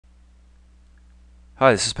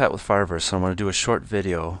Hi, this is Pat with Fireverse, and I want to do a short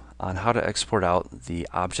video on how to export out the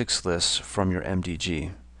objects list from your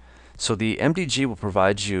MDG. So the MDG will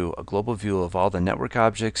provide you a global view of all the network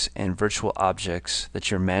objects and virtual objects that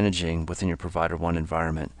you're managing within your Provider 1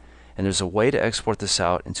 environment. And there's a way to export this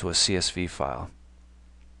out into a CSV file.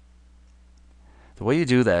 The way you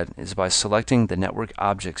do that is by selecting the Network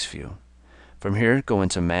Objects view. From here, go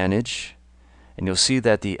into Manage, and you'll see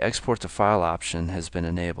that the Export to File option has been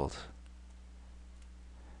enabled.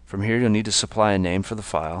 From here, you'll need to supply a name for the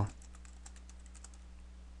file.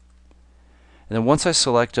 And then once I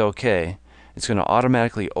select OK, it's going to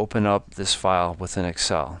automatically open up this file within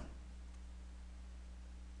Excel.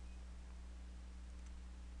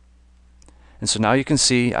 And so now you can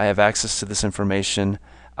see I have access to this information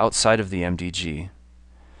outside of the MDG.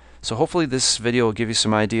 So hopefully this video will give you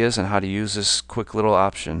some ideas on how to use this quick little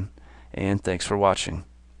option, and thanks for watching.